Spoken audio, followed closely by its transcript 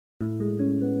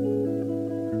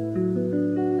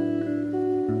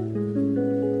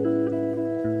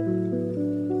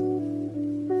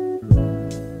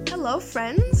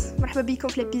friends, مرحبا بكم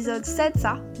في الابيزود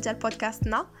السادسة ديال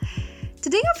بودكاستنا.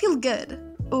 Today I feel good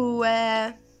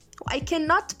I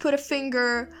cannot put a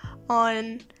finger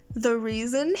on the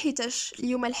reason حيتاش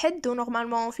اليوم الحد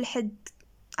ونورمالمون في الحد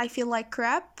I feel like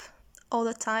crap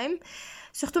all the time.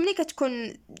 سورتو ملي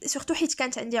كتكون سورتو حيت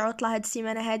كانت عندي عطلة هاد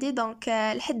السيمانة هادي دونك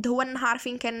الحد هو النهار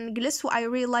فين كنجلس و I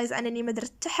realize أنني ما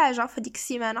درت حتى حاجة في هذيك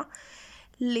السيمانة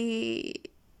اللي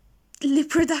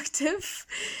productive.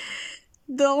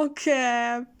 Donc,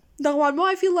 normalement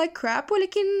I feel like crap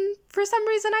ولكن for some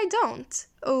reason I don't.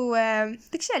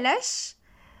 داكشي علاش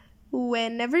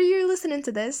whenever you're listening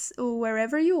to this,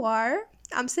 wherever you are,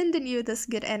 I'm sending you this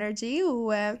good energy.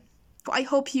 I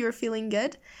hope you're feeling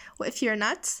good. If you're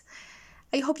not,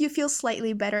 I hope you feel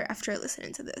slightly better after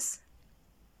listening to this.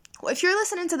 If you're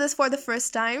listening to this for the first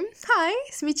time, hi,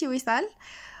 سميتي وصال.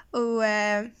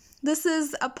 This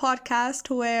is a podcast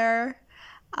where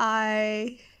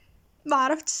ما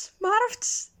عرفتش.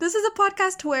 This is a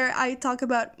podcast where I talk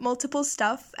about multiple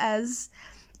stuff, as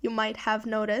you might have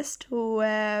noticed,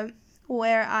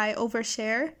 where I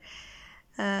overshare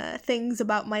things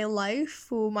about my life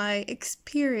or my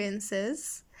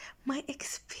experiences.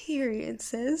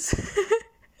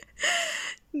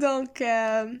 Donc,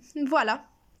 voilà.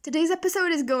 Today's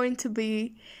episode is going to be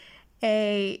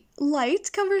a light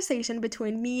conversation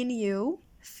between me and you.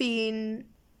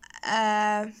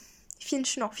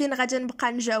 فين غادي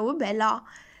نبقى نجاوب على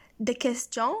دي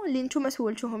كيستيون اللي نتوما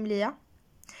سولتوهم ليا.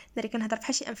 داري كنهضر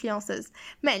بحال شي انفلونسرز،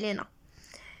 ما علينا.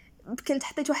 كنت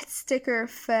حطيت واحد ستيكر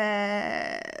في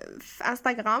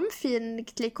انستغرام فين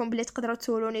قلت لكم بلي تقدروا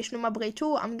تسولوني شنو ما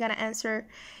بغيتو. I'm gonna answer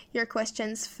your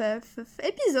questions في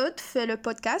episode في le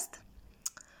podcast.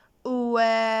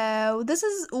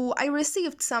 I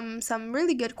received some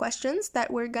really good questions that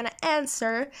we're gonna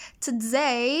answer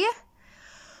today.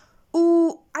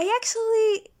 I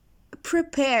actually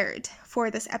prepared for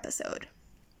this episode.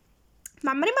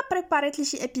 ما عمري ما prepared لي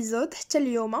شي episode حتى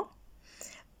اليوم،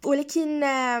 ولكن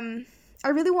I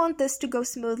really want this to go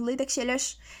smoothly. داكشي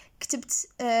علاش كتبت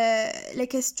لي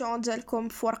كيستيون ديالكم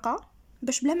في ورقه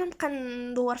باش بلا ما نبقى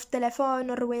ندور في التليفون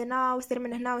والروينه وسير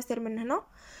من هنا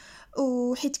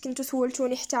وحيت كنتو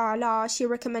سولتوني حتى على شي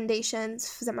recommendations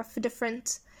زعما في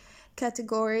different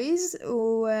categories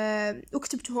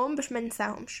وكتبتهم باش ما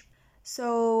ننساهمش. So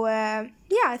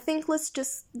yeah, I think let's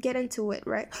just get into it,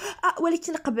 right?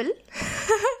 ولكن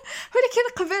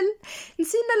قبل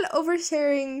نسينا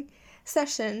oversharing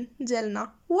session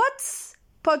ديالنا. What's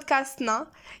podcastنا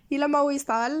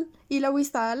إلا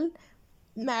وصال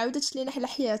ما عاودتش لينا حلا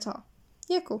حياتها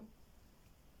ياكو.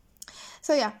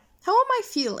 So yeah, how am I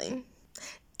feeling?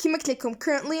 كما قلت لكم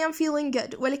currently I'm feeling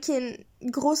good, ولكن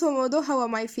grosso modo how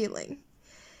am I feeling?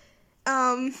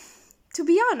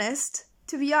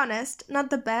 To be honest, not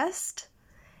the best.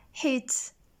 حيت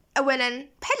اولا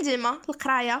بحال ديما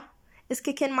القرايه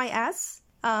اسكي كان my ass.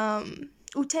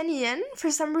 وثانيا for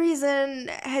some reason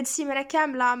هاد السيمانه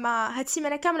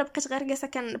كامله بقيت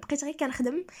غير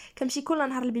كنخدم، كنمشي كل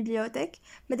نهار للبيبليوتيك،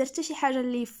 ما درت حتى شي حاجه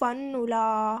اللي فن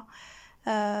ولا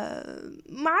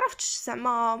ما عرفتش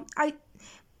زعما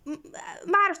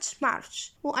ما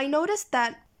عرفتش. Well, I noticed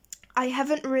that I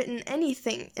haven't written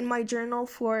anything in my journal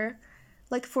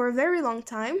for a very long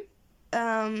time,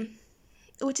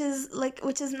 which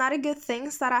is not a good thing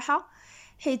صراحة.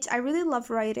 I really love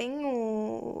writing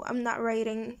و I'm not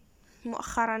writing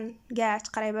مؤخرا قاعد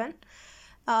تقريبا.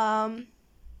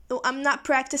 I'm not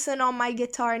practicing on my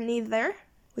guitar neither,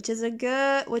 which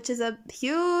is a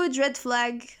huge red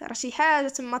flag. رشي حاجة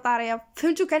تما طارية،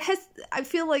 فهمتوا؟ I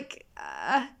feel like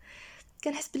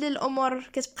كنحس بلي الامور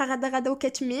كتبقى غدا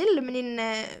وكتميل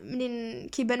منين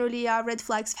كيبانوا ليا red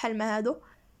flags بحال ما هادو.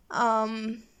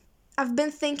 I've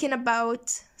been thinking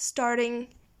about starting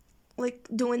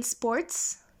doing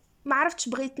sports. ما عرفتش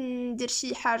بغيت ندير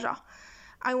شي حاجه.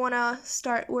 I wanna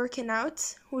start working out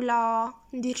ولا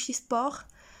ندير شي سبور،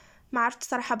 ما عرفت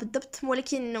صراحه بالضبط،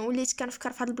 ولكن وليت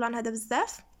كنفكر في هذا البلان هذا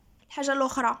بزاف. الحاجه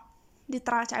الاخرى اللي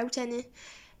طرات عاوتاني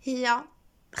هي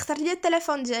اخترت لي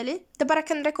التليفون ديالي. دابا راه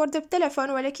كنريكورد بالتليفون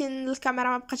ولكن الكاميرا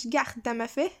ما بقاش كاع خدامه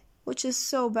فيه، which is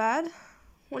so bad.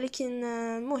 ولكن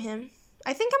مهم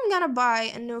I think I'm gonna buy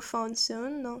a new phone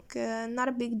soon, donc not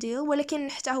a big deal.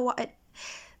 ولكن حتى هو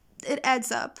it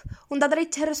adds up. ونضر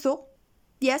يتهرسوا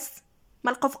yes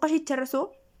ما لقوا فوقاش يتهرسوا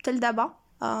حتى لدابا.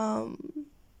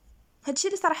 هادشي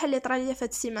اللي صراحه اللي طرا ليا في هاد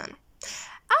السيمانه.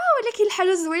 ولكن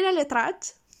الحاجه الزوينه اللي طرات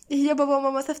هي بابا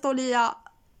وماما صيفطوا ليا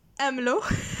املو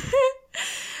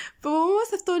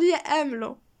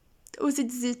املو وزيت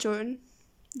الزيتون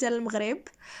ديال المغرب،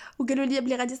 وقالوا لي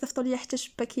بلي غادي يصيفطوا لي حتى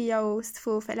شباكيه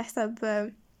وسفوف على حساب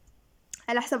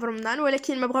على حسب رمضان،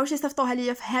 ولكن ما بغاوش يصيفطوها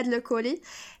ليا في هاد لوكولي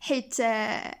حيت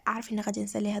عارفين غادي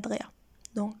نساليها دغيا،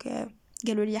 دونك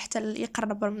قالوا لي حتى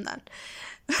يقرب رمضان.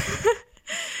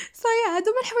 صايا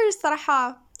هادو من الحوايج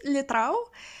الصراحه اللي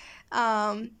طراو.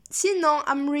 sinon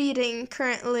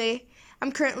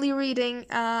I'm currently reading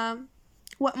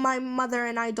What My Mother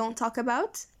and I Don't Talk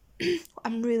About.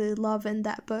 I'm really loving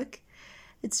that book.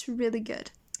 It's really good.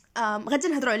 غادي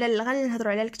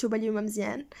نهضروا على الكتوبه اليوم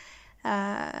مزيان.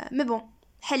 مي بون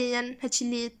حاليا هادشي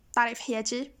اللي طاري في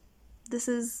حياتي. This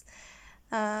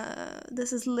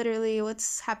is literally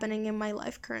what's happening in my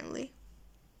life currently.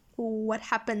 What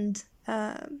happened.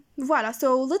 Voilà, so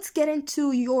let's get into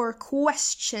your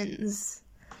questions.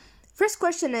 First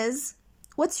question is,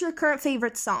 what's your current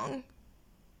favorite song?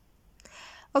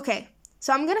 Okay, so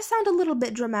I'm gonna sound a little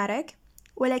bit dramatic,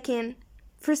 ولكن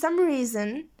for some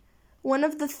reason, one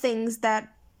of the things that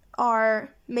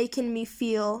are making me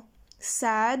feel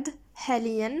sad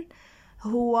حاليا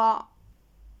هو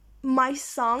my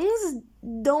songs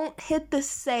don't hit the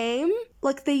same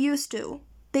like they used to.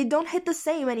 They don't hit the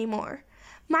same anymore.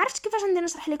 ما عرفتش كيفاش ندير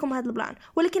نشرح لكم هذا البلان،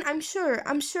 ولكن I'm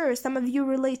sure some of you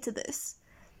relate to this.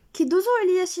 كيدوزو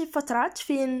عليا شي فترات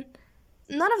فين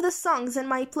none of the songs in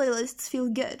my playlists feel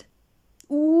good.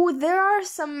 There are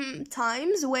some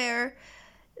times where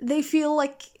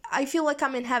I feel like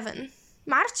I'm in heaven.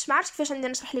 ما عرفتش كيفاش ندير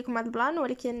نشرح لكم هذا البلان،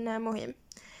 ولكن مهم.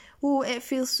 It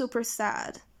feels super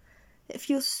sad. It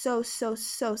feels so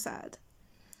sad.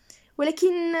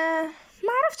 ولكن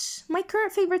ما عرفتش my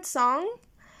current favorite song.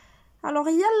 alors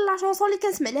هي لا شونسون اللي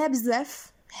كنسمع لها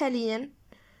بزاف حاليا.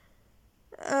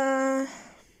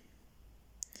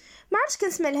 ما عرفتش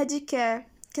كنسمع لهاديك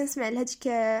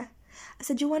I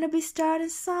said you wanna be starting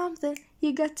something,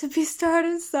 you got to be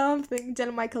starting something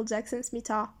ديال مايكل جاكسون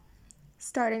سميتها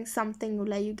starting something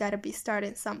ولا you gotta be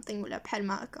starting something ولا بحال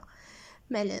ما هكا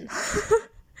مالين.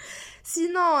 sinon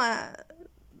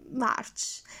ما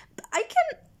عرفتش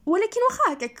ولكن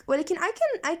واخا هكاك، ولكن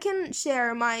I can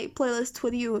share my playlist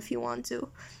with you if you want to.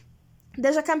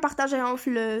 ديجا كنبارطاجيهم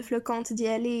في لو كونت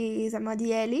ديالي زعما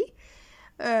ديالي،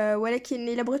 ولكن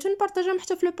الا بغيتو نبارطاجيهم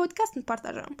حتى في البودكاست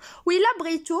نبارطاجيهم. وإلا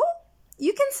بغيتو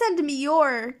you can send me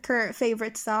your current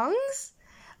favorite songs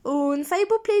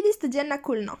ونصايبو بلايليست ديالنا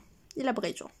كلنا إلا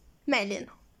بغيتو. ما علينا.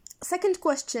 Second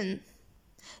question,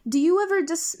 do you ever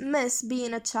just miss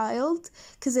being a child?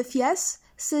 Because if yes,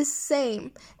 sis, same,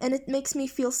 and it makes me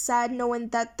feel sad knowing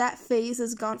that phase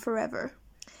is gone forever.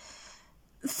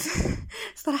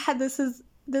 صراحة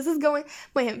this is going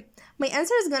مهم. My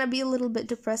answer is gonna be a little bit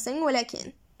depressing,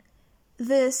 ولكن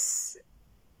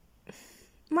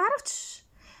ما عرفتش.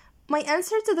 My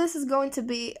answer to this is going to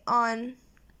be on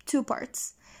two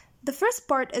parts. The first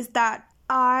part is that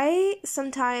I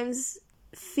sometimes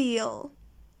feel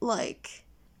like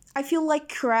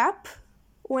crap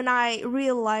when I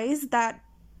realize that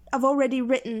I've already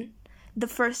written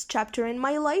the first chapter in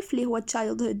my life اللي هو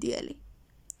childhood ديالي.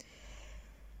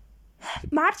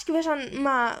 ما عرفتش كيفاش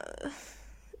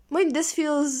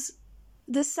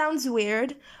this sounds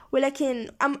weird،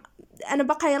 ولكن أنا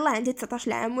باقا يلا عندي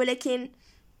 19 عام، ولكن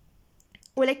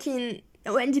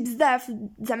وعندي بزاف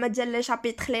زعما ديال لي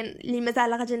شابيتر اللي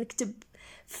مازال غادي نكتب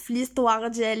في ليستوار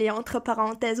ديالي entre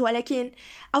parenthèses، ولكن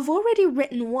I've already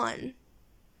written one.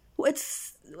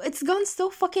 It's gone so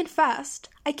fucking fast.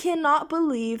 I cannot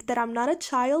believe that I'm not a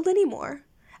child anymore.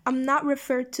 I'm not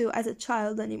referred to as a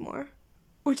child anymore,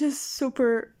 which is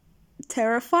super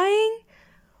terrifying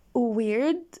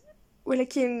weird.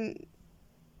 ولكن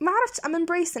ما عرفت I'm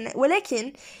embracing it.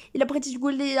 ولكن إلا بغيتي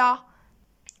تقول لي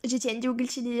جيتي عندي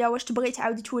وقلتي لي واش تبغي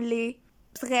تعاودي تولي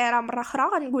صغيرة مرة أخرى،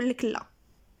 غنقول لك لا.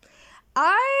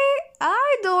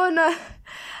 I don't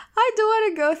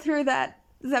wanna go through that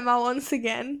زعما once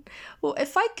again. Well,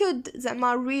 if I could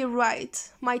زعما rewrite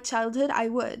my childhood, I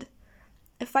would.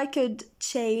 If I could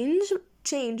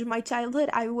change my childhood,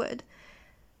 I would.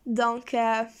 Donc,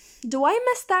 do I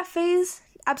miss that phase?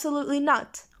 Absolutely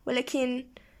not. ولكن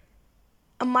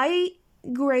am I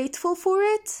grateful for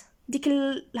it? ديك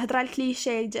الهضرة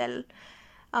الكليشيه ديال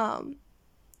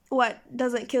what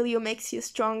doesn't kill you makes you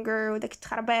stronger وداك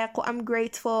التخربيق و I'm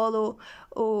grateful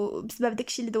وبسبب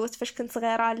داكشي اللي دوزت فاش كنت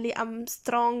صغيرة اللي I'm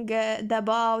strong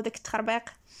دابا وداك التخربيق.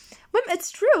 المهم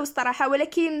it's true صراحة،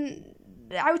 ولكن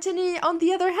عاوتاني on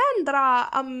the other hand راه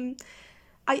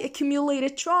I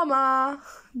accumulated trauma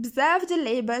بزاف ديال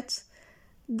العيبات.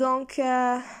 donc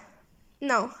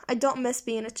no, I don't miss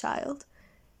being a child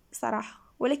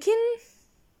صراحة، ولكن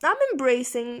I'm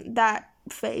embracing that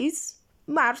phase.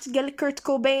 ما عرفت قال كورت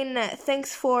كوبين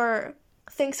thanks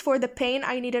for the pain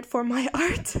I needed for my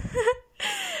art.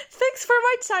 Thanks for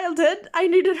my childhood I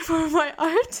needed for my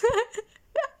art.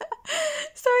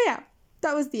 So yeah,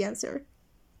 that was the answer.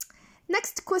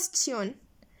 Next question.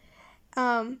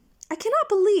 I cannot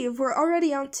believe we're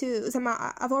already on to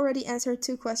I've already answered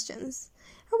 2 questions.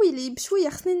 ويلي بشوية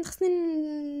خصني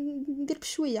ندير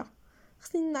بشوية.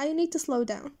 I need to slow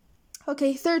down.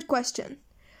 Okay, 3rd question.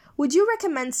 Would you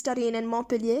recommend studying in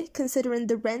Montpellier considering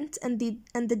the rent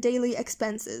and the daily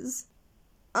expenses?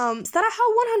 صراحة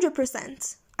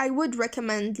 100% I would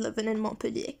recommend living in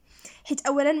Montpellier. حيت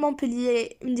أولا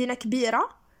مونبلييه مدينة كبيرة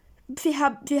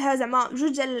فيها زعما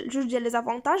جوج ديال لي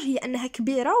زافونتاج، هي انها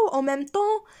كبيره و او ميم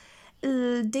طون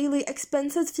الديلي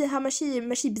اكسبنسز فيها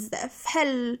ماشي بزاف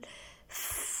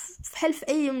بحال في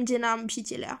اي مدينه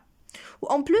مشيتي لها. و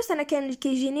اون بلوس انا كان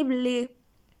كيجيني باللي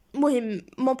مهم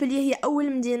مونبلييه هي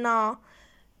اول مدينه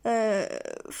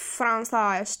فرنسا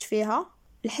عشت فيها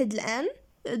لحد الان،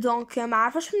 دونك ما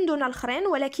عارفاش من دون الاخرين،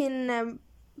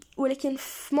 ولكن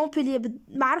في مونبلييه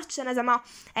ما عرفتش انا زعما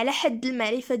على حد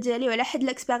المعرفه ديالي وعلى حد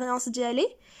الاكسبيريونس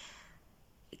ديالي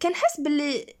كنحس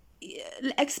باللي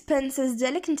الاكسبنسز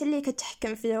ديالك انت اللي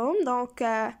كتحكم فيهم.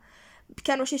 دونك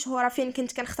كانوا شي شهور فين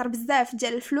كنت كنختار بزاف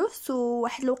ديال الفلوس،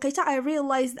 وواحد الوقيته I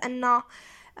realized ان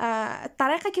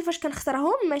الطريقه كيفاش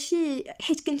كنختارهم ماشي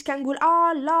حيت كنت كنقول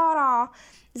لا راه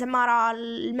زعما راه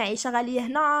المعيشه غاليه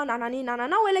هنا ناناني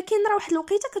ولكن راه واحد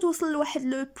الوقيته كتوصل لواحد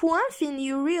لو بوين فين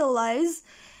you realize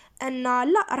ان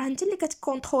لا راه انت اللي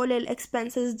كتكونترولي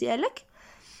الاكسبنسز ديالك،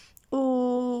 و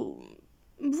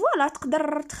فوالا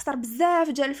تقدر تختار بزاف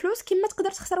ديال الفلوس كيما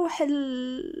تقدر تختار واحد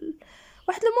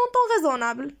لو مونطون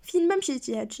ريزونابل فين ما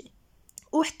مشيتي هادشي.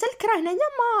 وحتى الكرا هنايا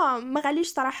ما غاليش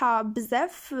صراحه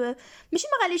بزاف، ماشي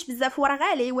ما غاليش بزاف، هو راه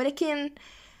غالي ولكن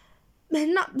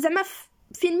هنا زعما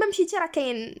فين ما مشيتي راه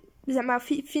كاين زعما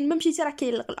فين ما مشيتي راه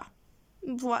كاين الغلا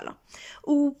فوالا.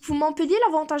 وفي مونبلييه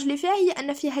لافونتاج اللي فيها هي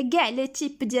ان فيها كاع لي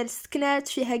تيب ديال السكنات،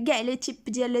 فيها كاع لي تيب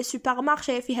ديال لي سوبر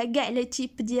مارشي، فيها كاع لي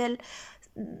تيب ديال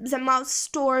زعما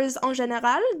ستورز اون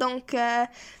جينيرال. دونك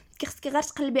خصك غير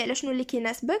تقلبي على شنو اللي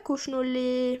كيناسبك وشنو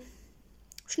اللي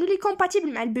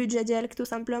كومباتيبل مع البودجي ديالك تو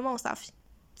سامبلومون صافي.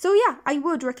 So yeah, I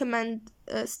would recommend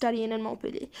studying in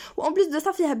Montpellier. وان بليس دو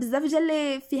صافي فيها بزاف ديال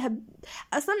اللي فيها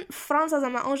اصلا فرنسا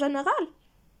زعما اون جينيرال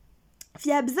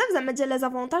فيها بزاف زعما ديال لي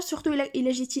زافونتاج سورتو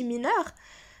الا جيتي مينور.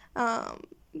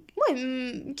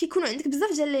 المهم كيكونوا عندك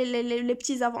بزاف ديال لي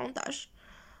بتي زافونتاج،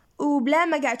 وبلا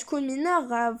ما قاعد تكون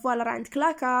مينور فوالا راه عندك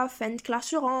لاكاف، عندك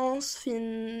لاسورونس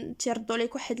فين تيردوا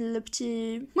لك واحد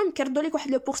البتي، المهم كيردوا لك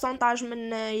واحد لو بورسونتاج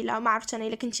من الا ما عرفت انا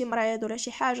الا كنتي مريض ولا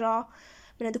شي حاجه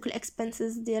من هذوك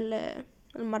الاكسبنسز ديال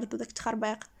المرض وداك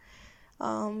التخربيق.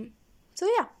 So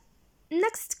yeah,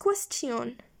 next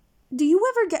question. Do you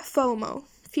ever get FOMO,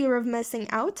 fear of missing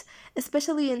out,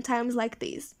 especially in times like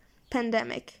these?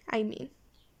 Pandemic, I mean.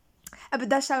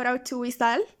 أبدا shout out to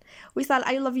وصال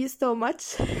I love you so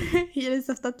much. هي اللي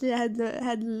صفتت لي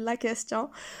هاد لا كيستيون.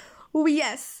 و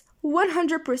yes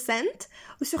 100%.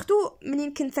 وسورتو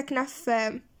منين كنت ساكنه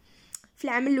في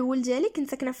العام الاول ديالي كنت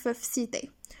ساكنه في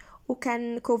سيتي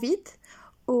وكان كوفيد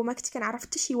وما كنت كنعرف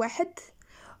حتى شي واحد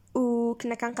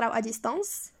وكنا كنقراو ا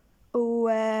ديستانس و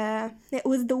it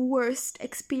was the worst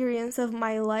experience of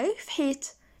my life. حيت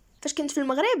فاش كنت في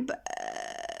المغرب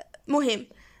مهم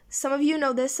some of you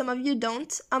know this, some of you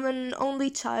don't. I'm an only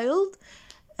child.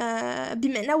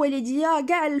 بمعنى والديا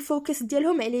قاع الفوكس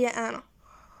ديالهم عليا انا،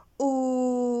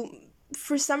 و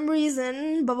for some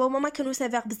reason بابا وماما كانوا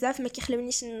سافير بزاف، ما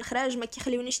كيخلونيش نخرج، ما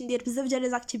كيخلونيش ندير بزاف ديال لي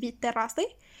زاكتيفيتي راسي.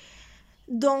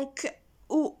 دونك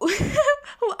و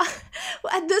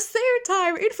at the same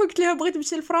time إن فقت لهم بغيت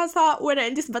نمشي لفرنسا وانا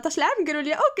عندي 17 عام قالوا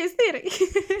لي اوكي سيري.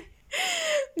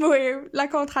 المهم لا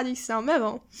كونتراديكسيون مي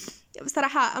بون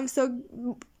بصراحه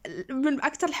من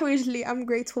اكثر الحوايج اللي I'm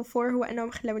grateful for هو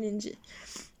انهم خلوني نجي.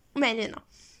 ما علينا.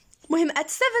 مهم at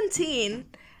 17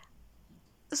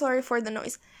 sorry for the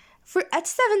noise at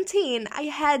 17 I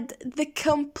had the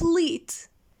complete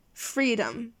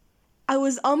freedom. I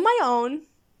was on my own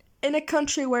in a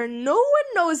country where no one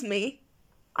knows me.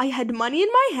 I had money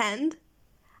in my hand.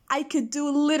 I could do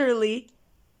literally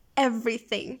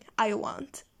everything I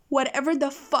want, whatever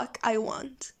the fuck I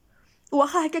want.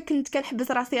 واخا هكا كنت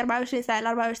كنحبس راسي 24 ساعه على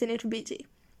 24 في بيتي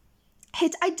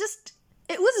حيت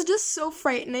it was just so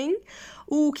frightening.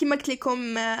 وكما قلت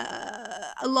لكم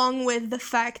along with the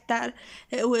fact that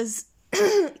it was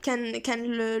كان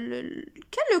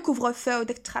لو كوفر فو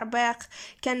وداك التخربيق،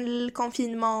 كان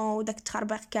الكونفينمون وداك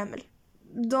التخربيق كامل.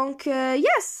 دونك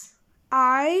yes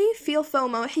I feel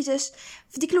FOMO حيتاش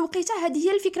في ديك الوقيته هذه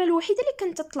هي الفكره الوحيده اللي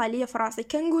كانت تطلع لي في راسي،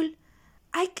 كنقول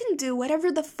I can do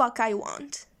whatever the fuck I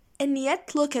want. And yet,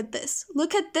 look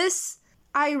at this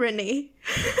irony.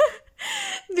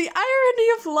 The irony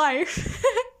of life.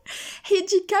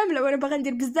 حياتي كاملة وانا باغا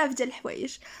ندير بزاف ديال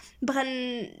الحوايج،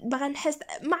 بغا نحس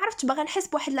ما عرفتش بغا نحس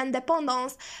بواحد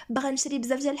لانديبوندونس بغا نشري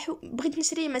بزاف ديال بغيت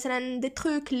نشري مثلا دي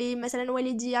تروك اللي مثلا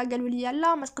والديا قالوا لي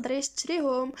لا ما تقدريش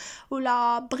تشريهم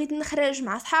ولا بغيت نخرج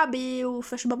مع صحابي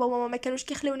وفاش بابا وماما ما كانوش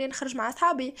كيخلوني نخرج مع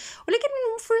صحابي ولكن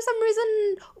for some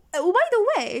reason وباي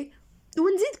ذا واي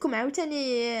ونزيدكم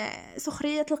عاوتاني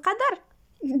سخريه القدر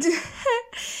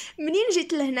منين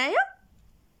جيت لهنايا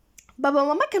بابا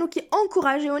وماما كانوا كي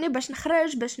انكوراجيوني باش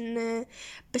نخرج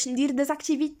باش ندير ديز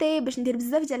اكتيفيتي باش ندير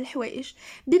بزاف ديال الحوايج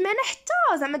بما انا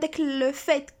حتى زعما داك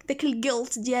الفيت داك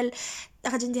الجلت ديال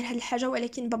غادي ندير هاد الحاجه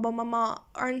ولكن بابا وماما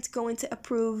aren't going to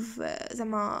approve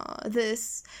زعما this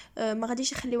ما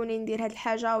غاديش يخليوني ندير هاد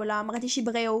الحاجه ولا ما غاديش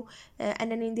يبغيو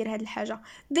انني ندير هاد الحاجه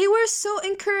they were so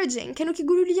encouraging كانوا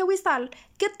كيقولوا لي وصال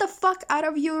get the fuck out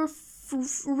of your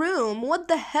room what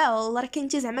the hell راك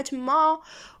انت زعما تما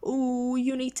و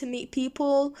you need to meet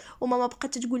people وماما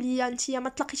بقات تقول لي انت ما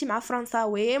تلاقيتي مع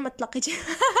فرنساوي ما تلاقيتي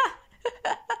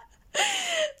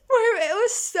it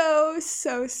was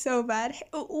so bad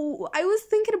I was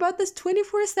thinking about this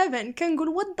 24/7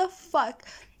 كنقول what the fuck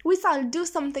وصال do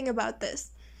something about this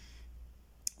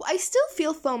I still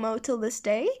feel FOMO till this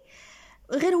day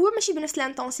غير هو ماشي بنفس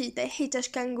الانتنسيتي حيتاش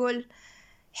كنقول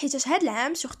حيتاش هاد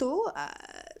العام سورتو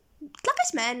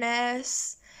تلاقيت مع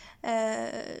ناس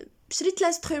شريت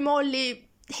الانسترومون اللي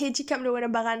حياتي كامله وانا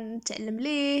باغا نتعلم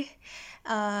ليه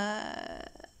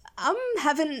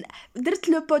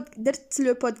درت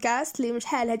لو بودكاست اللي مش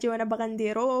حال هادي وانا باغا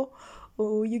نديرو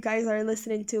و you guys are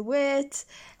listening to it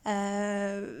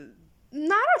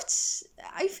نعرفتش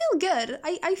I feel good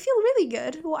I feel really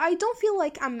good I don't feel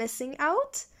like I'm missing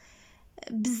out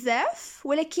بزاف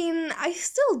ولكن I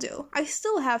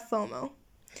still have FOMO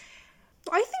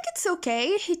I think it's okay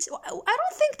I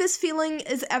don't think this feeling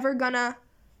is ever gonna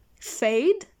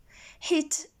fade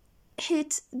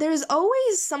there's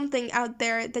always something out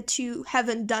there that you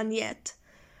haven't done yet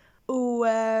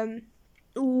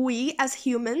we as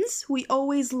humans we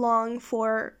always long for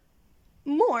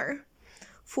more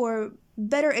for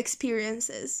better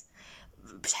experiences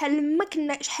شحال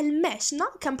ما عشنا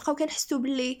كنبقاو كنحسوا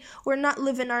باللي we're not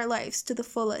living our lives to the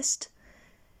fullest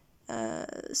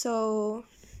so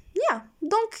yeah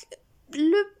donc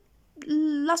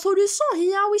la solution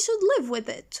here we should live with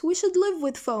it we should live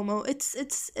with FOMO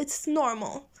it's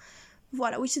normal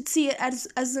voilà we should see it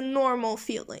as a normal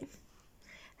feeling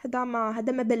هذا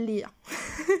ما بان ليا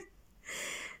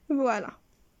voilà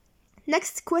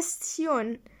next question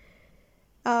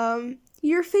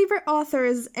your favorite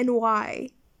authors and why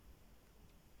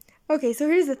okay so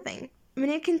here's the thing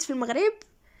ملي كنت في المغرب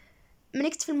ما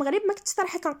كنتش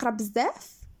صراحه كنقرا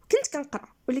بزاف كنت كنقرا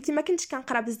ولكن ما كنتش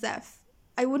كنقرا بزاف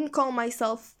I wouldn't call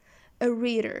myself a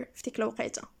reader في ديك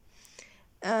الوقيته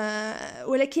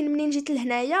ولكن منين جيت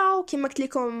لهنايا وكما قلت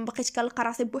لكم بقيت كنلقى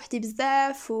راسي بوحدي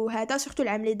بزاف وهذا سورتو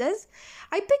العام اللي داز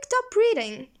I picked up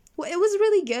reading it was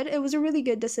really good it was a really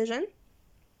good decision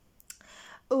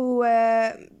و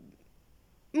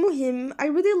مهم I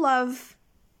really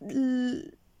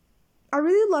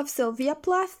love Sylvia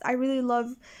Plath I really love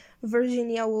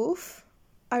Virginia Woolf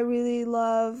I really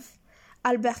love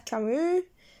Albert Camus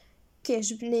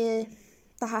كيعجبني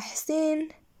طه حسين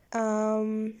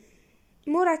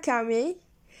موراكامي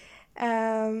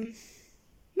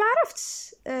ما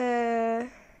عرفتش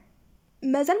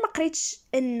مازال ما قريتش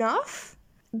enough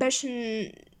باش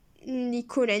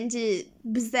يكون عندي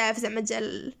بزاف زعما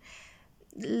ديال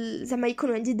زعما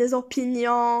يكون عندي des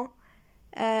opinions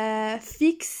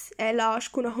فيكس على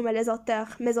شكون هما لي زوتور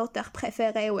مي زوتور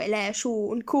بريفيري وعلاش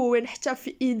ونكون حتى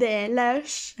في ايدي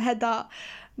علاش هذا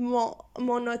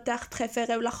mon auteur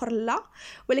préféré والاخر لا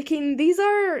ولكن these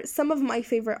are some of my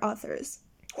favorite authors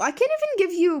I can even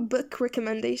give you book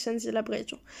recommendations إلا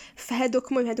بغيتو في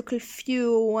هادوك هادوك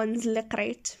few ones اللي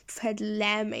قريت في هاد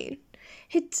العامين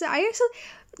حيت I actually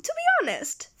to be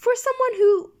honest for someone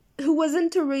who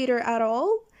wasn't a reader at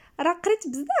all راه قريت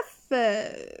بزاف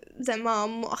زعما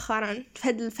مؤخرا في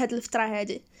هاد الفترة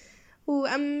هادي و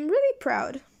I'm really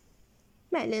proud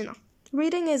ما علينا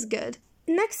reading is good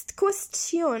next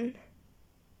question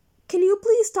can you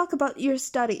please talk about your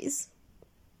studies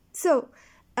so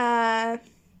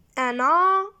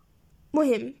أنا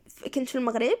مهم كنت في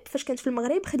المغرب فاش كنت في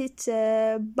المغرب خديت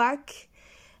باك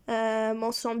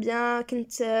mention bien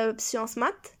كنت بسيونس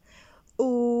مات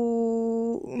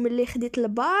وملي خديت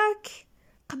الباك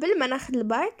قبل ما ناخذ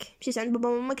الباك مشيت عند بابا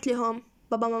وماما قلت لهم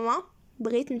بابا ماما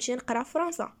بغيت نمشي نقرا في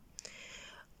فرنسا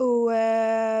و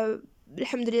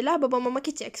الحمد لله بابا وماما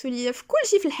كيتعكسوا ليا في كل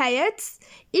شيء في الحياه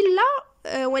الا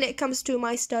when it comes to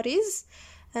my studies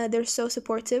they're so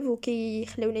supportive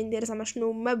وكيخلوني ندير زعما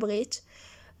شنو ما بغيت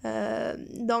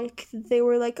donc they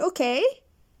were like okay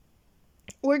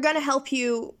we're gonna help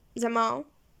you زعما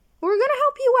we're gonna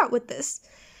help you out with this.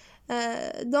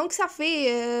 دونك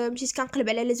صافي مشيت كنقلب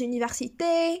على لي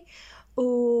زونيفرسيتي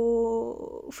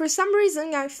و for some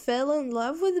reason I fell in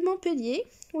love with Montpellier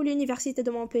و l'université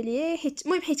de Montpellier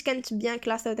حيت كانت بيان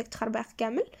كلاسه وداك التخربيق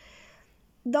كامل.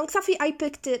 دونك صافي I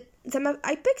picked it زعما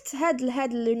I picked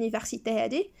هاد l'université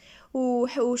هادي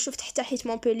وشفت حتى حيت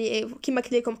مونبلييه كيما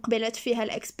قلت لكم قبيلات فيها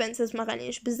الاكسبنسز ما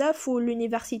غاليينش بزاف و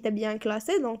l'université بيان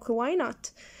كلاسي دونك why not.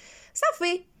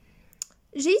 صافي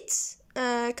جيت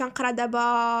كنقرا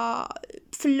دابا.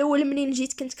 في الاول منين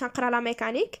جيت كنت كنقرا لا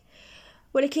ميكانيك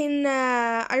ولكن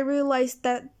I realized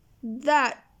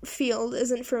that field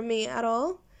isn't for me at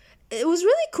all. It was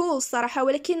really cool الصراحة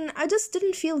ولكن I just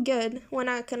didn't feel good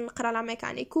وانا كنقرا لا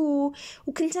ميكانيك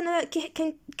وكنت انا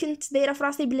كنت دايره في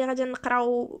راسي بلي غادي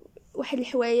نقراو واحد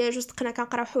الحوايج وصدقنا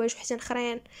كنقراو حوايج وحدين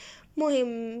اخرين.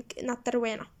 المهم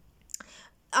نطروينا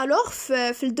الوغ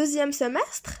في الدوزيام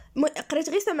سيمستر قريت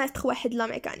غير سيمستر واحد لا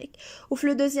ميكانيك وفي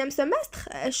لو دوزيام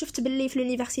سيمستر شفت باللي في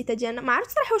لونيفرسيتي ديالنا ما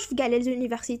عرفت صراحه واش في كاع لي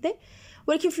زونيفرسيتي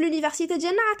ولكن في لونيفرسيتي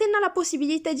ديالنا عطينا لا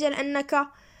بوسيبيليتي ديال انك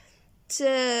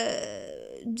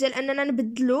ديال اننا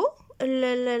نبدلو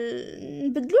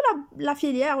لا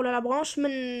فيليير ولا لا برانش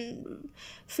من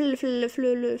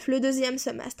في لو دوزيام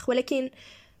سيمستر. ولكن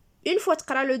اون فوا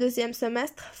تقرا لو دوزيام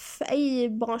سيمستر في اي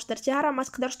برانش درتيها راه ما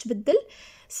تقدرش تبدل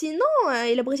سينو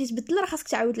الا بغيتي تبدل راه خاصك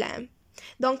تعاود العام.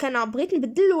 دونك انا بغيت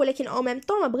نبدل ولكن او ميم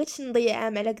طون ما بغيتش نضيع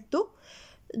عام على قدو.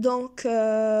 دونك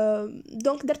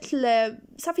درت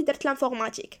صافي درت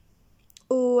لانفورماتيك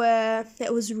و it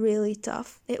was really tough.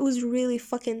 It was really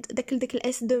fucking داك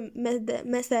الاس دو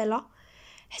مساله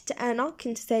حتى انا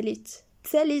كنت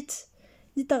ساليت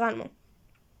ليترالمون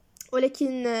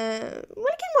ولكن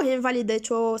المهم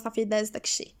فاليديتو صافي داز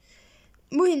داكشي.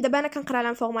 المهم دابا انا كنقرا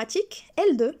لانفورماتيك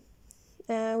L2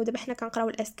 ودابا حنا كنقراو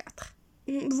الاس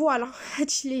 4 فوالا.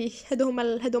 هادشي لي هادو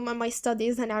هما ماي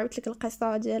ستاديز. انا عاودت لك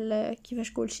القصه ديال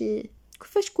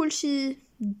كيفاش كلشي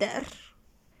دار.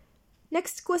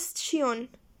 Next question.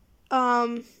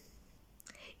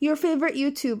 Your favorite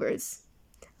YouTubers.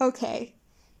 Okay.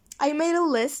 I made a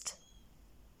list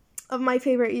of my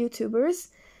favorite YouTubers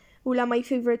ولا my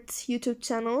favorite YouTube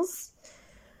channels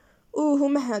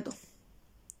وهم هادو.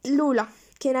 الأولى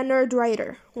كاينة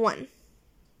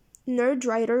Nerd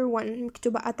Writer 1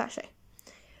 مكتوبة أتاشي.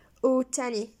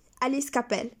 والثاني أليس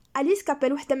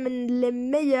كابيل واحدة من les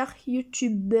meilleures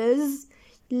YouTubers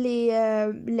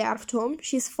اللي عرفتهم.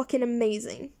 She's fucking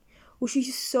amazing و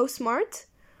she's so smart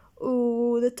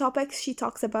و the topics she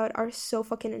talks about are so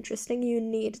fucking interesting. You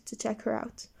need to check her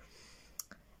out.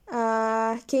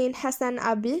 كاين حسن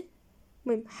أبي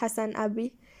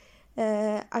HASANABE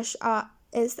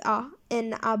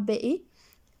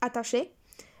أتاشي.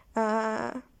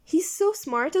 He's so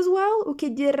smart as well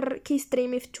وكيدير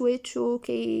كيستريمي في تويتش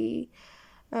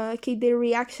كيدير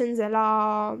رياكشنز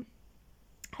على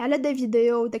دي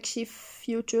فيديو وداكشي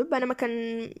في يوتيوب. انا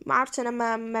ما عرفتش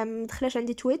انا ما مدخلاش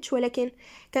عندي تويتش ولكن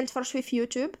كنتفرج فيه في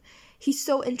يوتيوب. He's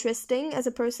so interesting as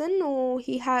a person و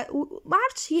ما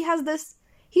عرفتش he has this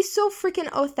he's so freaking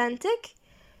authentic.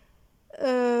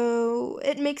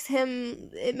 It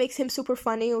makes him super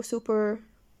funny و super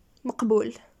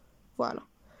مقبول. Voilà.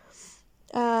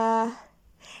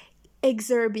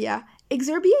 Exerbia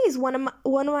is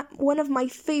one of my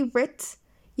favorite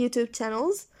YouTube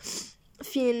channels.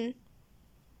 فين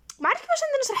ما عرفت باش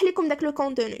نشرح لكم داك لو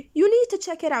كونتوني. You need to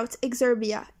check it out.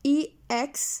 Exerbia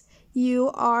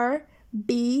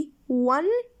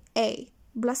EXURB1A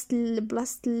بلاس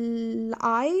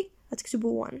I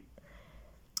هتكتبوا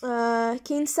 1.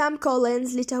 كاين سام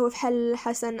كولينز اللي هو بحال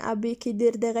حسن أبي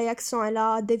كيدير دي رياكسيون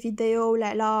على دي فيديو ولا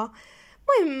على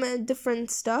المهم different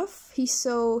stuff. He's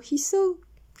so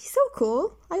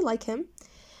cool. I like him.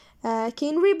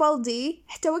 كاين ريبالدي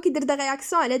حتى هو كيدير دي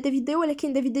رياكسيون على دي فيديو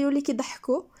ولكن دي فيديو اللي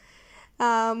كيضحكوا.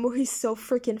 he's so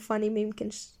freaking funny. ما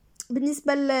يمكنش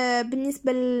بالنسبه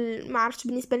ما عرفتش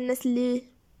بالنسبه للناس اللي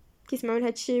كيسمعوا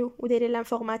لهادشي ودايرين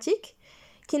لانفورماتيك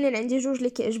كاينين عندي جوج اللي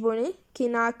كيعجبوني.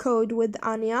 كاينه كود وذ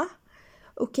انيا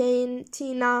وكاين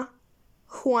تينا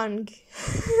خوانغ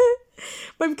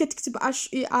ممكن تكتب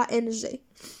HUANG.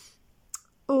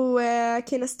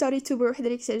 وكاينه ستوري توبر وحده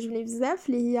اللي كتعجبني بزاف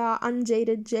اللي هي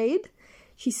Unjaded Jade.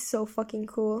 She's so fucking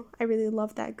cool. I really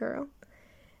love that girl.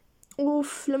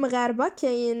 وفي المغاربه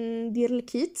كاين دير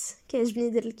الكيت كيعجبني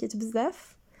دير الكيت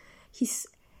بزاف.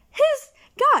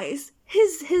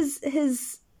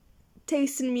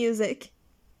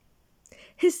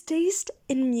 his taste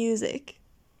in music.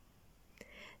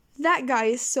 That guy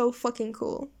is so fucking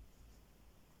cool.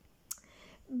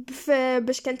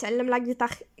 باش كنتعلم لا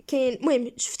كاين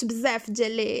المهم شفت بزاف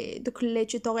ديال لي دوك لي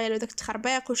توتوريال وداك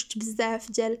التخربيق، وشفت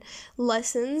بزاف ديال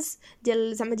lessons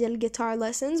ديال زعما ديال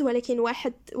الجيتار lessons. ولكن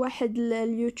واحد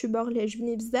اليوتيوبر اللي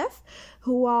عجبني بزاف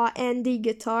هو اندي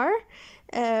جيتار.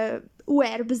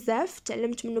 واعر بزاف،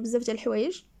 تعلمت منه بزاف ديال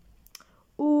الحوايج.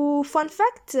 و فان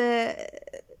فاكت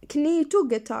كنيتو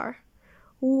جيتار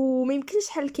وما يمكنش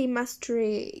شحال كي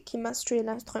ماستري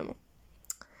الانسترومون.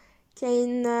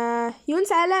 كاين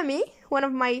يونس عالمي one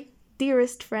of my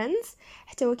dearest friends،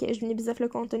 حتى هو كيعجبني بزاف لو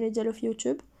كونتوني ديالو في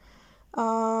يوتيوب.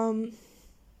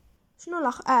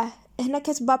 شنو هنا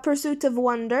كاتبه pursuit of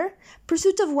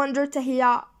wonder حتى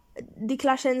هي ديك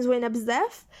لاشين زوينه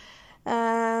بزاف.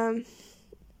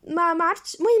 ما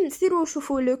عرفتش، المهم سيروا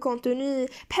شوفوا لو كونتوني.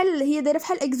 بحال هي دايره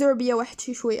بحال اكزوربيا واحد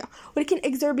شويه، ولكن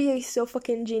اكزوربيا is so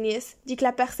fucking genius. ديك لا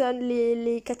بيرسون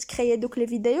اللي كتكريي دوك لي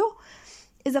فيديو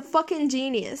is a fucking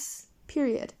genius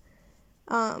period.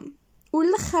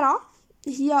 والاخرى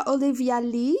هي اوليفيا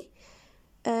لي،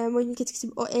 المهم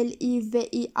كتكتب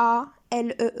OLIVIA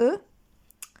LEE.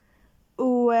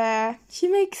 و she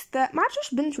makes ما عرفتش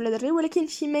واش بنت ولا دري، ولكن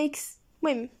she makes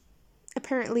المهم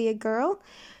apparently a girl.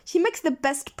 she makes the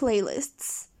best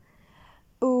playlists.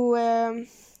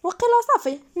 وقيلا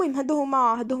صافي. المهم هادو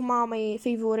هما my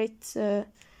favorite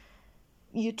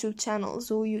YouTube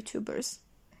channels و YouTubers.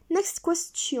 Next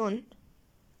question.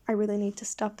 I really need to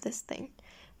stop this thing.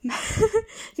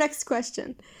 Next question.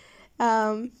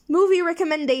 Movie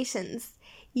recommendations.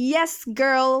 Yes,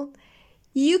 girl,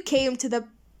 you came to the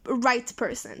right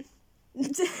person.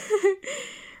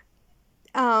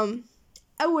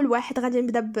 أول واحد غادي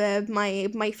نبدأ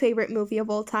my favorite movie of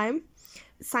all time,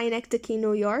 Synecdoche,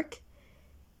 New York.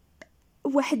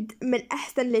 واحد من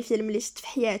أحسن الفيلم اللي شفت في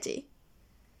حياتي.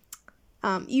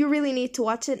 You really need to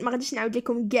watch it. ما غاديش نعاود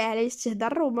لكم كاع علاش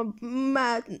تهضر،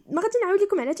 ما غادي نعاود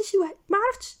لكم على حتى شي واحد ما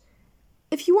عرفتش.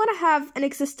 If you want to have an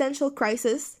existential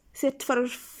crisis, سير تفرج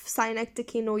في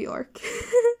Synecdoche, New York.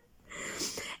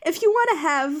 If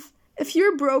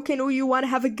you're broken or you want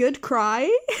to have a good cry,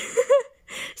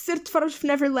 سير تفرج في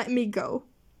Never Let Me Go.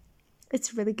 It's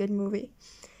a really good movie.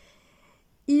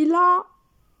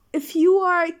 If you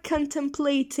are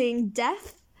contemplating death,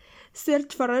 سير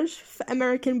تفرج في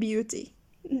American Beauty.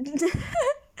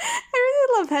 I really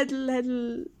love هاد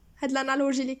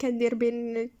الانالوجي اللي كندير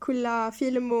بين كل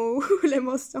فيلم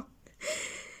والإيموسيون.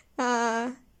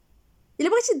 إلا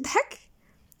بغيتي تضحك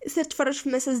سير تفرج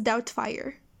في Mrs.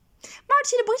 Doubtfire. ما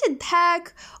عرفتش، إلا بغيتي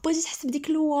تضحك بغيتي تحس بديك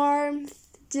الوارمث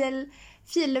ديال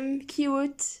فيلم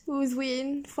كيوت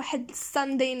وزوين في واحد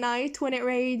Sunday night when it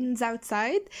rains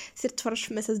outside، سير تفرج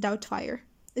في Mrs. Doubtfire.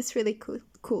 It's really cool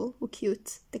و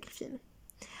cute داك الفيلم.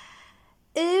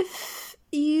 If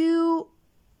you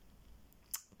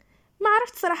ما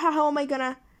عرفت صراحة how am I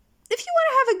gonna. If you want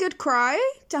to have a good cry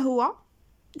تهوى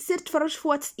سير تفرج في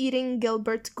What's Eating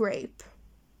Gilbert Grape.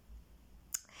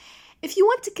 If you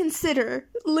want to consider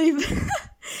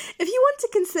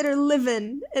living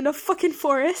in a fucking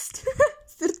forest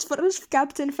سير تفرج في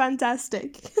Captain Fantastic.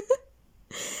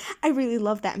 I really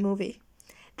love that movie.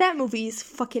 That movie is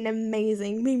fucking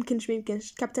amazing. ما يمكنش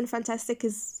Captain Fantastic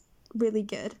is really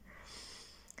good.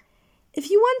 If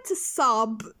you want to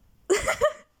sob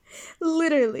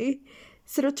literally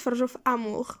سيروا تفرجوا في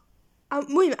Amour.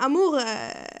 المهم Amour،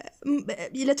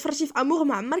 إلا تفرجتي في Amour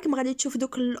ما عمرك ما غادي تشوف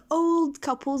دوك old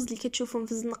couples اللي كتشوفهم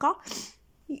في الزنقة.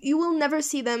 You will never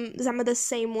see them زعما the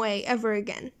same way ever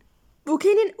again.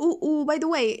 وكاينين by the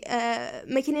way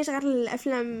ما كاينينش غير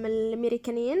الافلام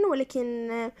الامريكانيين، ولكن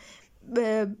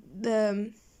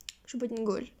شنو بغيت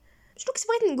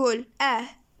نقول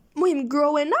المهم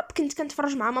growing up كنت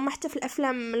كنتفرج مع ماما حتى في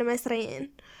الافلام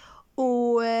المصريين.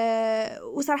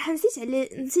 وصراحه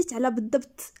نسيت على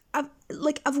بالضبط.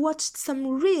 like I've watched some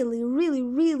really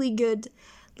good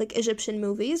like Egyptian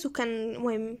movies، وكان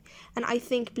المهم and I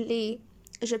think بلي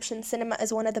Egyptian cinema is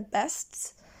one of the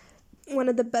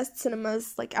best cinemas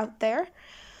like out there.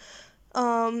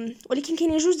 ولكن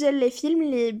كاينين جوج ديال لي فيلم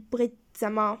اللي بغيت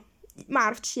زعما ما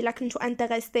عرفتش الا كنتو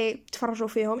انتريستي تفرجوا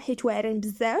فيهم حيت واعرين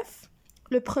بزاف.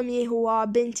 لو بروميير هو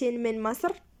بنتين من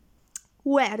مصر.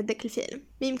 واعر داك الفيلم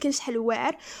ما يمكنش شحال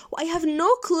واعر، و I have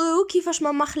no clue كيفاش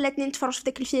ماما خلاتني نتفرج في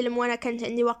داك الفيلم وانا كانت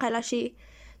عندي واقيلا شي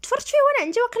تفرجت فيه وانا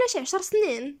عندي واقيلا شي 10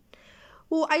 سنين.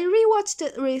 و I rewatched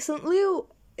it recently.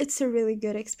 It's a really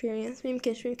good experience. ما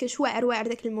يمكنش واعر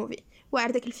داك الموفي،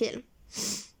 واعر داك الفيلم.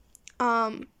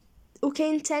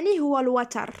 وكاين تاني هو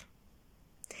الوتر،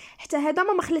 حتى هذا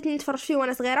ما خلتني نتفرج فيه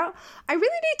وانا صغيره. I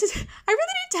really need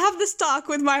to have this talk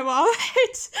with my mom.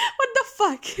 What the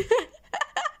fuck.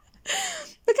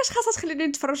 ما كاش خاصها تخليني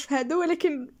نتفرج في هذا،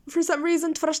 ولكن for some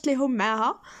reason تفرجت ليهم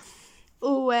معاها.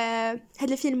 و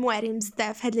هاد الفيلم واعرين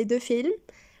بزاف، هاد لي دو فيلم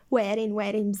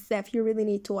واعرين بزاف. you really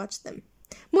need to watch them.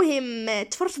 مهم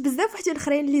تفرجت بزاف واحد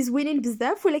الاخرين اللي زوينين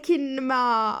بزاف ولكن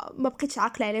ما بقيتش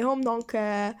عاقله عليهم دونك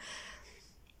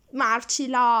ما عرفتش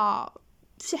لا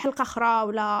شي حلقه اخرى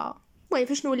ولا المهم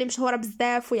فاش نولي مشهوره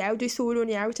بزاف ويعاودوا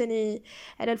يسولوني عاوتاني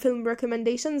على الفيلم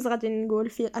recommendations غادي نقول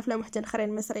في افلام واحدين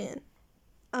اخرين مصريين.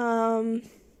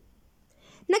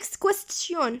 Next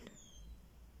question.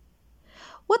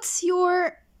 What's your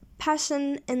passion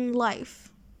in life?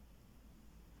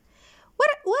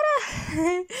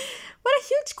 What a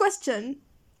huge question.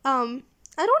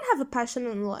 I don't have a passion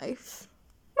in life.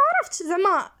 ما عرفت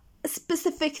زعما a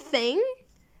specific thing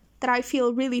that I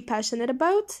feel really passionate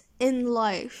about in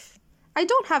life. I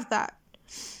don't have that.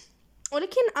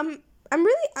 ولكن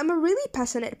I'm a really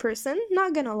passionate person,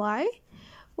 not gonna lie.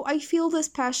 I feel this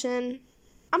passion.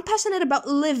 I'm passionate about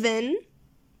living.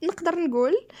 نقدر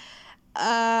نقول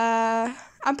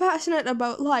I'm passionate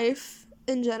about life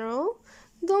in general.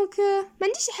 دونك ما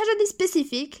عنديش شي حاجة دي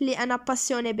specific اللي أنا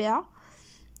passionate بها.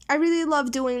 I really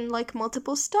love doing like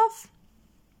multiple stuff.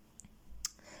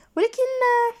 ولكن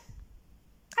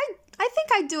I think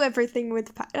I do everything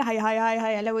with هاي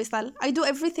على وصل. I do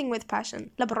everything with passion.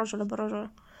 لا بالرجل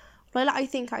لا I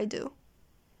think I do.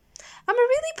 I'm a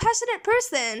really passionate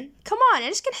person. Come on,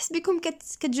 علاش كنحس بكم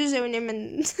كتجوجوني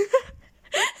من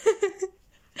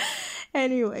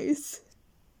anyways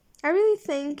I really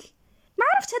think ما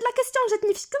عرفت هاد لا كيستيون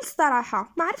جاتني في شكل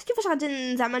الصراحه ما عرفت كيفاش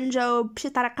غادي زعما نجاوب بشي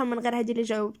طريقه من غير هذه اللي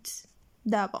جاوبت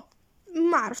دابا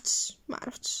ما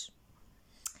عرفتش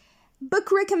book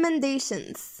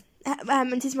recommendations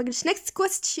نسيت ما قلتش next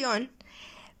question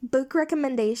book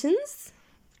recommendations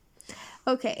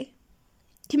okay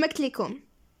كما قلت لكم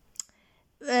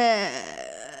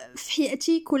في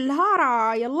حياتي كلها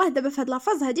راه يلاه دابا في هاد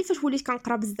لافاز هادي فاش وليت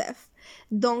كنقرا بزاف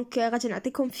دونك غادي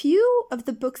نعطيكم few of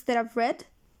the books that I've read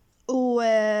و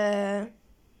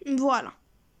فوالا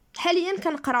حاليا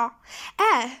كنقرا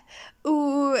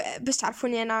و باش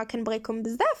تعرفوني انا كنبغيكم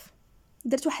بزاف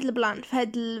درت واحد البلان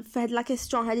في هاد لا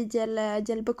كيسيون هادي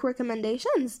ديال book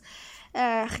recommendations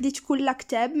خديت كل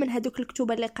كتاب من هذوك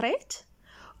الكتب اللي قريت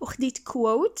وخديت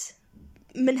كوت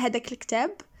من هذاك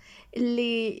الكتاب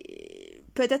اللي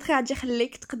بوتيتر غادي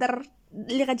يخليك تقدر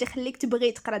اللي غادي يخليك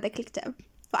تبغي تقرا داك الكتاب.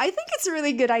 So I think it's a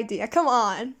really good idea. Come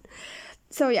on.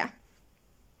 So yeah.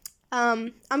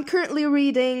 I'm currently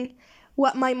reading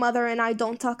What My Mother and I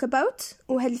Don't Talk About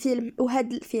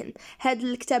هاد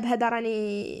الكتاب هذا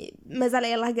راني مازال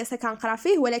يلاه جالسه كنقرا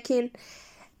فيه ولكن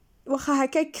واخا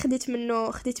هكاك خديت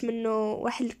منه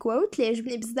واحد الكوت اللي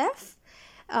عجبني بزاف.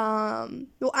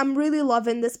 I'm really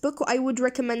loving this book I would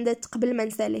recommend it قبل ما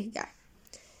نساليه كاع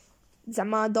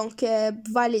زعما دونك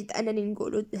فاليد انني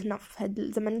نقولوا هنا في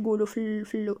هاد زعما نقولوا في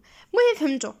المهم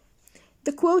فهمتوا.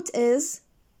 The quote is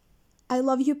I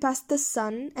love you past the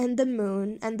sun and the moon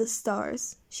and the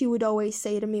stars, she would always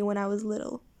say to me when I was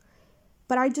little.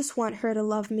 But I just want her to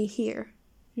love me here,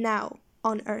 now,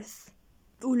 on earth.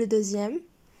 Ou le deuxième.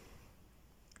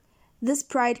 This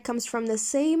pride comes from the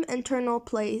same internal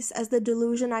place as the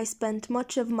delusion I spent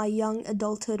much of my young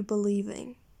adulthood believing,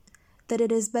 that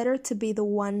it is better to be the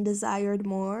one desired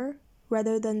more,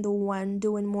 rather than the one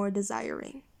doing more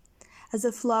desiring, as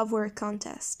if love were a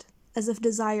contest. As if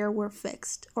desire were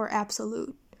fixed or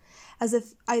absolute, as if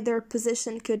either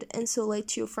position could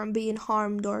insulate you from being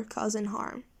harmed or causing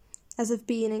harm, as if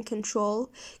being in control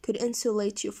could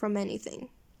insulate you from anything.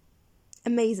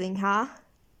 Amazing, huh?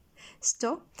 So,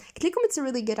 قلت لكم it's a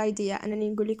really good idea أنني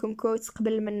نقول لكم quotes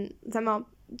قبل من زعما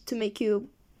to make you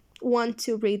want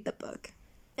to read the book.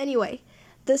 Anyway,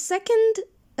 the second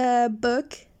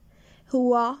book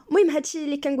هو المهم هادشي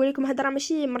اللي كنقول لكم هذا راه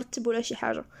ماشي مرتب ولا شي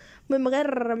حاجه المهم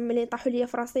غير ملي طاحوا ليا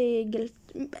في راسي قلت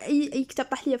اي كتاب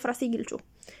طاح ليا في راسي قلته.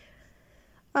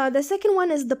 The second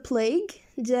one is The Plague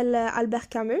ديال ألبير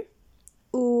كامو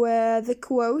و the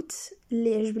quote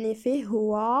اللي عجبني فيه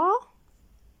هو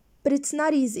But it's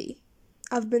not easy.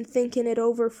 I've been thinking it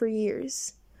over for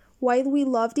years. While we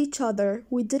loved each other,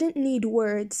 we didn't need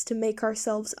words to make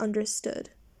ourselves understood.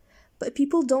 But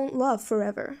people don't love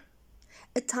forever.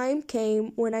 A time came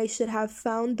when I should have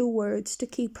found the words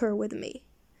to keep her with me.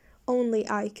 Only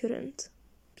I couldn't.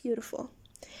 Beautiful.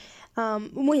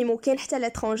 المهم وكاين حتى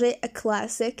لاترونجي a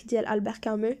classic ديال ألبير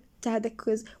كامو تاع هذاك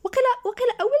كوز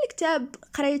وقيلا أول كتاب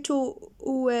قريته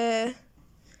و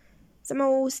زعما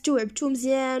واستوعبته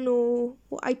مزيان و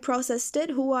I processed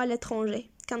it هو لاترونجي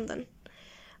كنظن.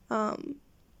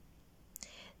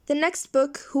 The next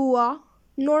book هو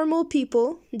Normal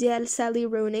People ديال سالي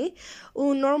روني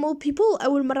و Normal People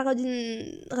أول مرة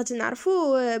غادي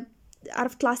نعرفو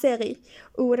عرفت لا سيري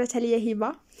وراتها ليا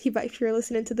هبة if you're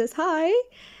listening to this hi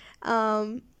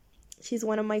she's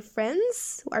one of my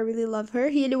friends I really love her.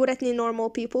 هي اللي ورتني normal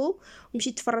people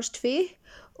ومشيت تفرجت فيه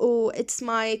it's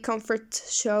my comfort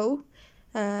show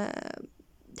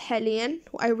حاليا.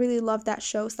 I really love that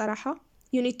show صراحة.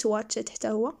 you need to watch it حتى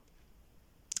هو.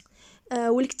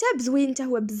 والكتاب زوين حتى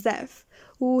هو بزاف.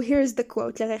 here's the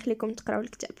quote اللي غيخليكم تقراو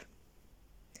الكتاب.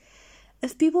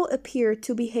 If people appear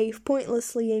to behave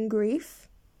pointlessly in grief,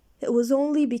 it was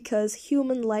only because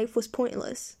human life was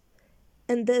pointless.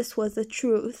 And this was the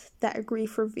truth that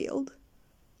grief revealed.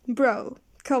 Bro,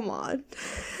 come on.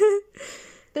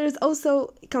 There's also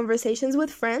Conversations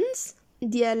with Friends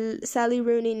ديال سالي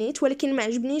روني نيت, ولكن ما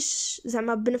عجبنيش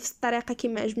زعما بنفس الطريقة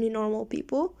كيما عجبني normal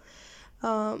people.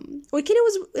 ولكن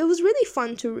it was really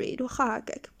fun to read. وخا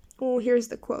هكاك. Here's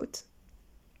the quote.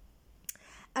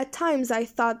 At times I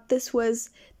thought this was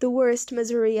the worst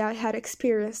misery I had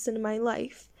experienced in my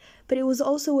life, but it was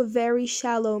also a very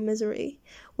shallow misery,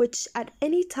 which at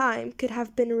any time could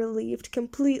have been relieved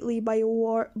completely by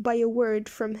a word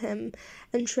from him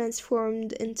and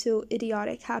transformed into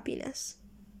idiotic happiness.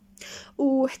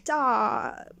 وحتى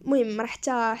مهم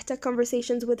حتى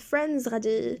Conversations with Friends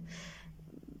غادي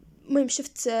مهم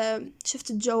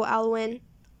شفت جو ألوين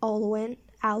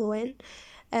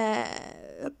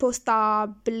بوستا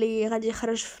بلي غادي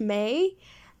يخرج في ماي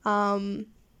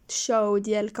show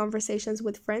ديال Conversations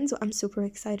with Friends. I'm super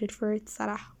excited for it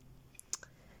صراحة.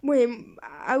 مهم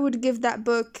I would give that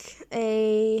book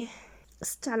a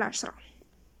 6/10.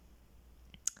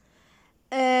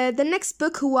 The next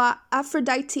book هو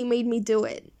Aphrodite Made Me Do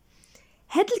It.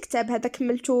 هاد الكتاب هذا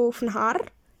كملته في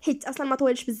نهار حيت اصلا ما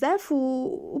طويلش بزاف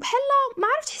وبحال ما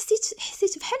عرفت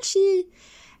حسيت بحال شي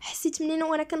حسيت منين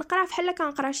وانا كنقرا بحال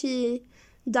كنقرا شي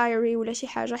دايري ولا شي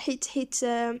حاجه حيت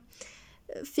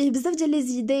فيه بزاف ديال لي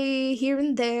زيدي here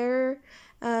and there.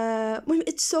 مهم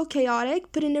it's so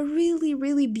chaotic but in a really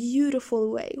really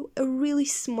beautiful way, a really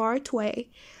smart way.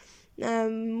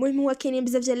 مهم هو كاينين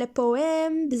بزاف ديال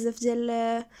البويم, بزاف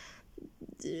ديال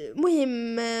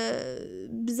مهم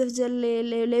بزاف ديال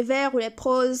لي فيغ ولا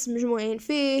بروز مجموعين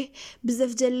فيه,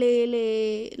 بزاف ديال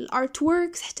لي الارت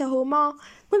ووركس حتى هما.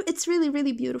 مهم it's really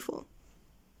really beautiful.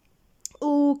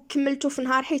 وكملته في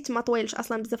نهار حيت ما طويلش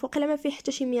اصلا بزاف, وقيلا ما فيه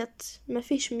حتى شي 100 ما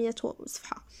فيهش 100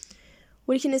 صفحه,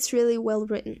 ولكن it's really well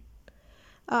written.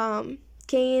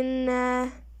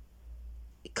 كاين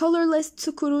Colorless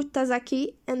Tsukuru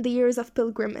Tazaki and the Years of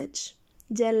Pilgrimage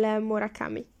ديال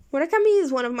موراكامي. موراكامي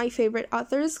is one of my favorite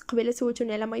authors. قبيلة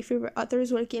سويتوني على my favorite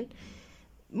authors, ولكن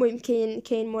مهم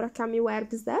كاين موراكامي واعر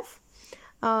بزاف.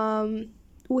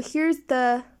 Here's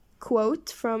the quote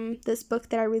from this book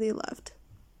that I really loved.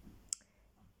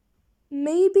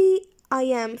 Maybe I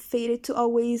am fated to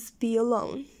always be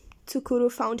alone, Tsukuru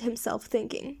found himself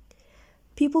thinking.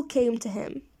 People came to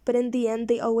him, but in the end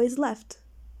they always left.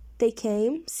 They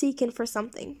came, seeking for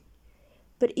something.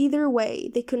 But either way,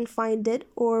 they couldn't find it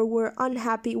or were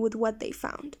unhappy with what they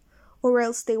found, or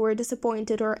else they were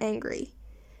disappointed or angry.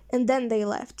 And then they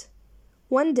left.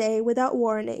 One day, without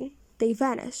warning, they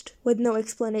vanished, with no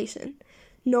explanation,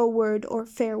 no word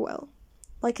or farewell.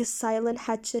 Like a silent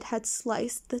hatchet had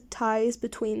sliced the ties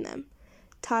between them,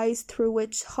 ties through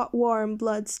which hot warm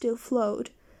blood still flowed,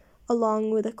 along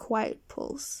with a quiet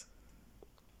pulse.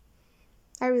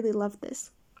 I really love this.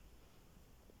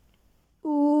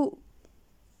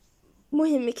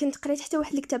 مهم كنت قريت حتى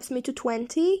واحد الكتاب سميتو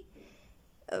 20,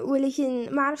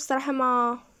 ولكن ما عرف صراحة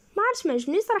ما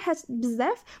عجبني صراحة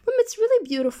بزاف. مهم it's really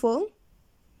beautiful.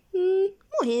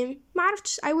 مهم ما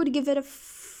عرفتش I would give it a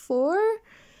 4.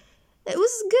 It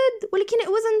was good, ولكن it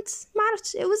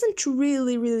wasn't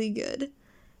really really good.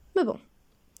 ما بون.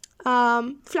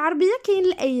 في العربية كاين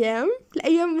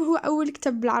الأيام هو أول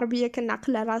كتاب بالعربية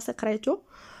كنعقل على راسي قريته.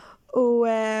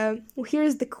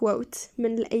 here's the quote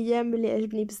من الأيام اللي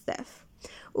عجبني بزاف.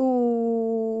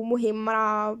 ومهم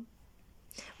مرة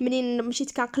منين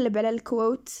مشيت كنقلب على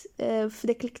الكوت في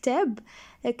داك الكتاب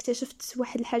اكتشفت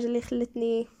واحد الحاجة اللي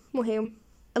خلتني مهم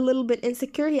a little bit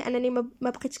insecure, هي أنني ما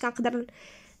بقيتش كنقدر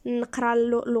نقرأ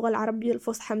اللغة العربية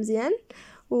الفصحى مزيان.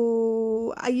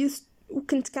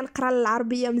 وكنت كنقرأ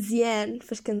العربية مزيان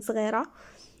فاش كنت صغيرة,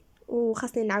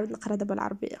 وخاصني نعاود نقرأ دابا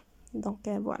العربية. دونك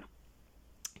فوالا.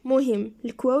 مهم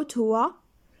الكوت هو: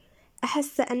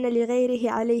 أحس أن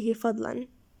لغيره عليه فضلا،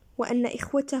 وأن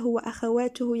إخوته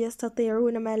وأخواته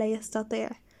يستطيعون ما لا يستطيع،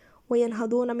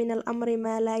 وينهضون من الأمر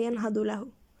ما لا ينهض له،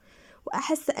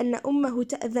 وأحس أن أمه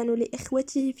تأذن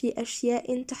لإخوته في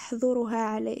أشياء تحظرها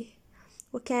عليه،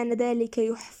 وكان ذلك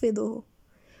يحفظه،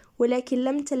 ولكن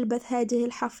لم تلبث هذه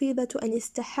الحفيظة أن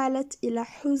استحالت إلى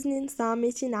حزن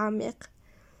صامت عميق،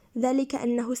 ذلك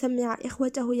أنه سمع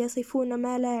إخوته يصفون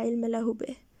ما لا علم له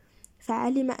به،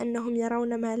 فعلم أنهم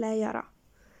يرون ما لا يرى.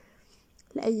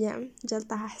 الأيام ديال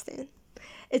طه حسين.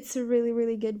 It's a really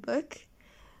really good book.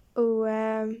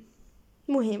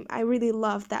 مهم I really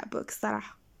love that book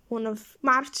صراحة. one of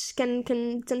ما عرفتش كان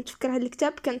تفكر هذا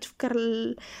الكتاب، كان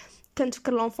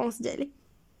تفكر الانفونس ديالي،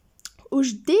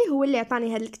 وجدي هو اللي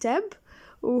عطاني هذا الكتاب،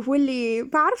 وهو اللي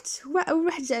ما عرفت، هو اول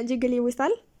واحد جا عندي قال لي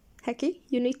وصل هكي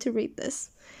you need to read this.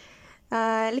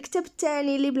 الكتاب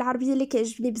الثاني اللي بالعربية اللي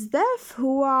كيعجبني بزاف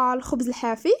هو الخبز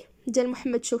الحافي ديال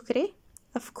محمد شكري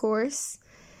of course.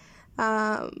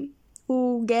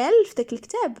 وقال في ذاك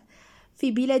الكتاب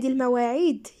في بلاد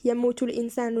المواعيد يموت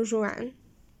الإنسان جوعا،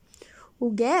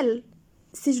 وقال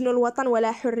سجن الوطن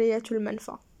ولا حرية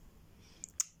المنفى.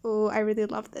 I really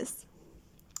love this.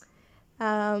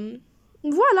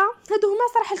 فوالا هادو هما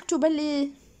صراحة الكتب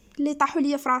اللي طاحوا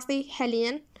لي في راسي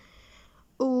حاليا.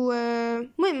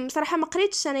 ومهم صراحة ما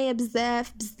قريتش انايا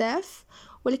بزاف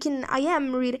ولكن I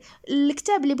am reading.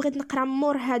 الكتاب اللي بغيت نقرا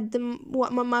مور هاد What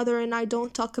My Mother and I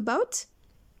Don't Talk About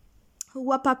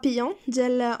هو بابيون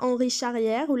ديال أنري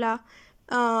شاريير ولا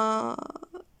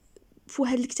فو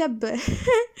هاد الكتاب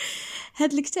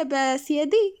هاد الكتاب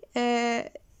سيادي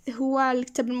هو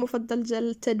الكتاب المفضل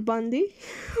ديال تيد باندي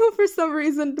for some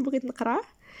reason بغيت نقراه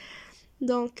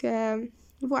دونك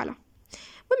فوالا.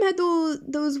 المهم هادو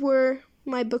those were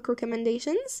my book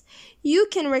recommendations. You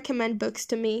can recommend books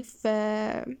to me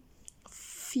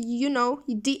في you know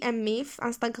DM me في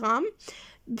انستغرام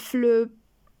في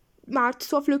ما عرفت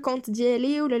سوا في لو كونت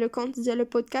ديالي ولا لو كونت ديال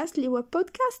البودكاست اللي هو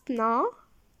بودكاستنا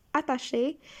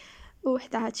اتاشي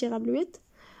وحدها هادشي غبلويت.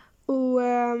 و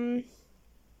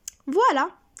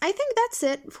فوالا I think that's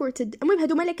it for today. المهم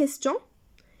هادو ما لي كيستيون،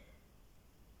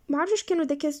 ما عرفتش كانوا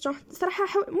دي كيستيون صراحه.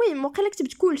 المهم وقيلا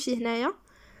كتبت كلشي هنايا.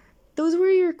 Those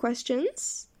were your questions.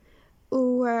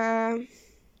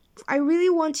 I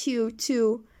really want you to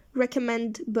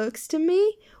recommend books to me.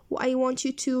 I want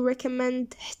you to recommend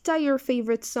حتى your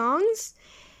favorite songs.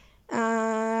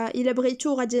 إلا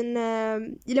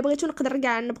بغيتو نقدر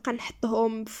كاع نبقى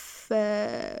نحطهم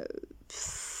في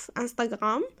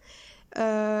انستغرام.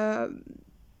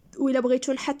 وإلا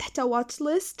بغيتو نحط حتى واتش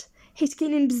ليست حيت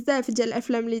كاينين بزاف ديال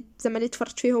الافلام اللي زعما اللي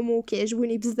تفرجت فيهم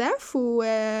وكيعجبوني بزاف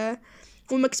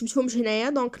وما كتبتهمش هنايا،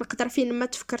 دونك نقدر فين ما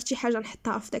تفكرت شي حاجه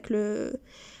نحطها في داك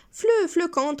لو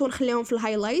كونت ونخليهم في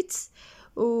الهايلايتس.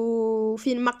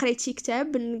 وفين ما قريت شي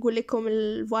كتاب نقول لكم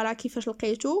فوالا كيفاش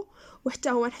لقيته وحتى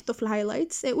هو نحطه في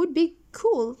الهايلايتس. It would be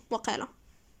cool وقيلا.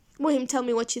 مهم tell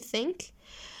me what you think.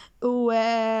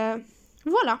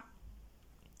 فوالا.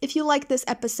 If you like this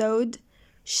episode,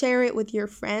 share it with your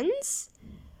friends.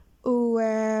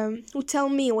 Tell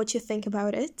me what you think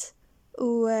about it.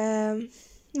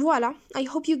 Voila. I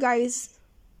hope you guys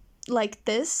like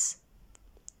this.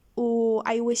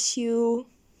 I wish you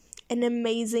an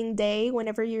amazing day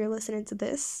whenever you're listening to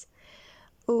this.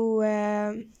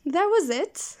 That was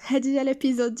it. هذه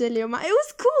الابيزود ديال اليوم. It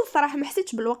was cool صراحة، ما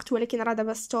حسيتش بالوقت ولكن راه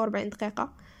دابا 46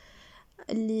 دقيقة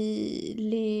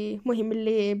اللي مهم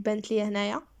اللي بانت لي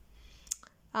هنايا.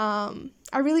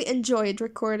 I really enjoyed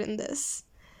recording this.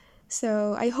 So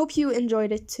I hope you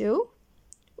enjoyed it too.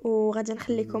 وغادي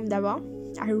نخليكم دابا.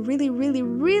 I really really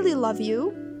really love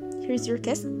you. Here's your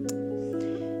kiss.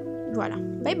 Voilà.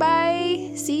 Bye bye.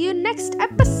 See you next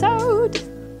episode.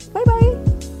 Bye bye.